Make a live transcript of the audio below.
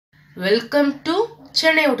Welcome to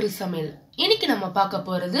Chennai hotel சமையல். இன்னைக்கு நம்ம பார்க்க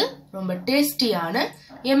போறது ரொம்ப டேஸ்டியான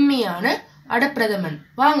எம்மியான அடப்பிரதமன்.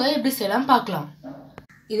 வாங்க எப்படி செய்யலாம் பார்க்கலாம்.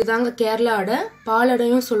 இதுதாங்க கேரளா அடை. பால்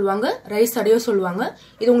அடையும் சொல்லுவாங்க, ரைஸ் அடையும் சொல்லுவாங்க.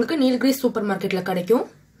 இது உங்களுக்கு நீலகிரி சூப்பர் மார்க்கெட்ல கிடைக்கும்.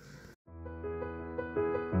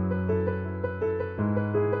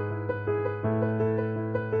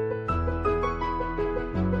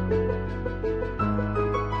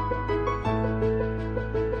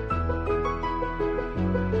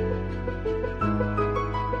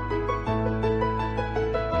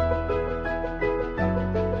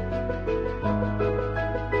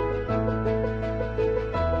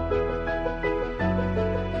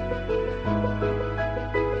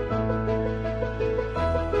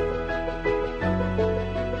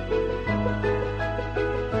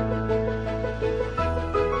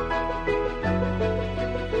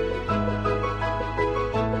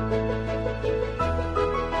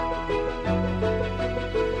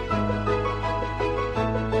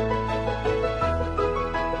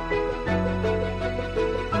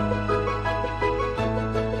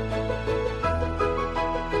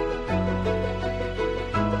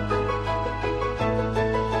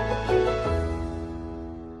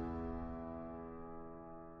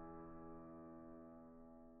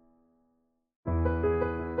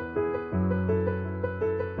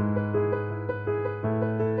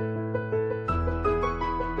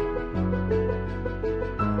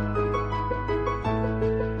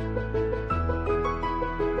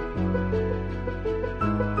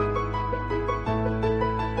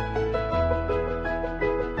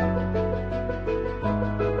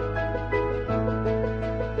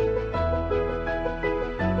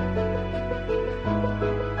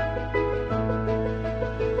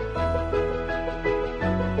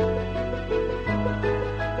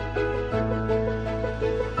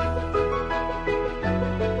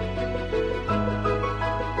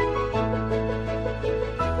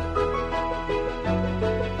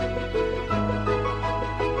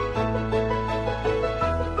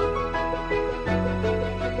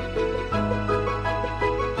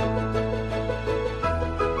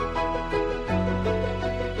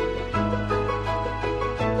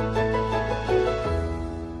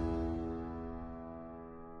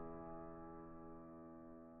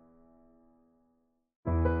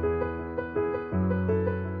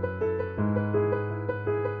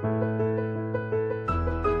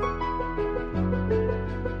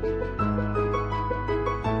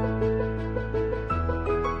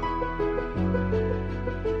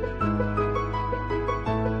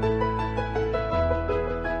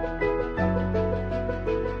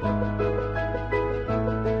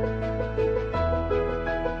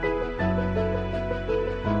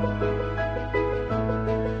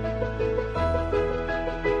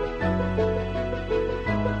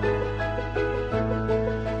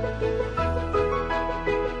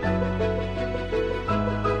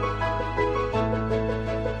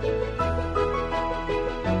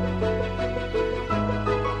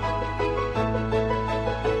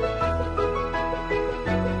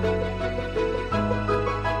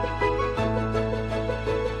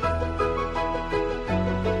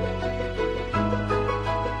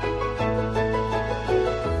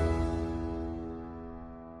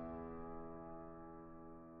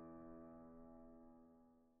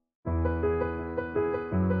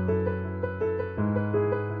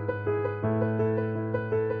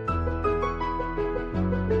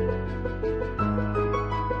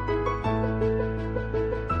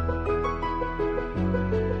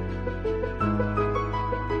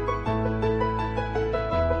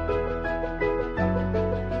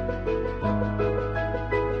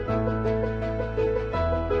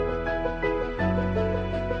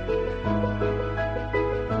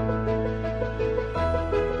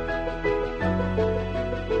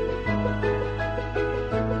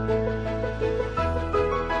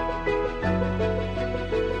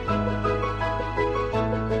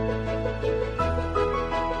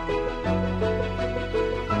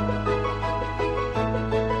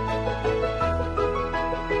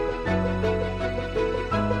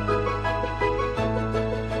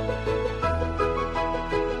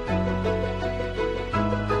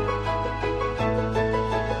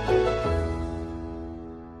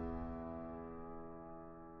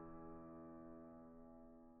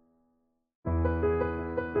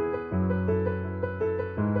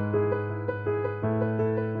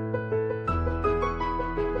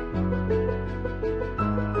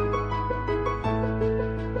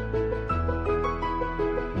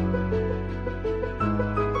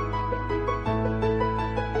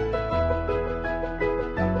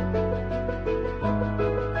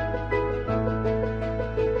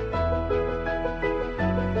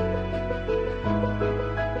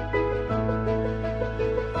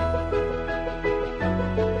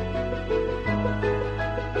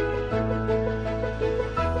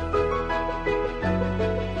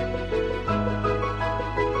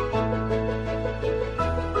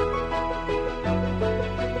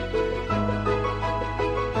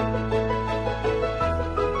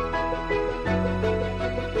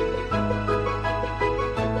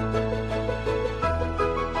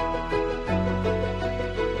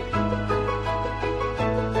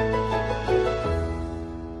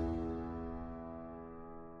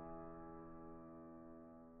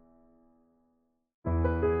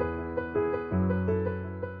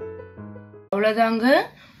 அவ்வளவுதாங்க,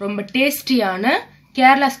 ரொம்ப டேஸ்டியான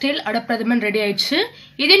கேரளா ஸ்டைல் அடப்பிரதமன் ரெடி ஆயிடுச்சு.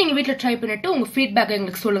 இதே நீங்க வீட்ல ட்ரை பண்ணிட்டு உங்க ஃபீட்பேக்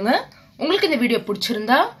எங்களுக்கு சொல்லுங்க. உங்களுக்கு இந்த வீடியோ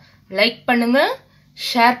பிடிச்சிருந்தா லைக் பண்ணுங்க,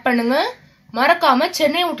 ஷேர் பண்ணுங்க, மறக்காம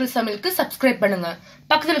சென்னை ஹோட்டல் சமையலுக்கு சப்ஸ்கிரைப் பண்ணுங்க.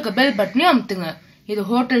 பக்கத்துல இருக்க பெல் பட்டனையும் அமுத்துங்க. இது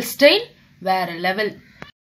ஹோட்டல் ஸ்டைல், வேற லெவல்.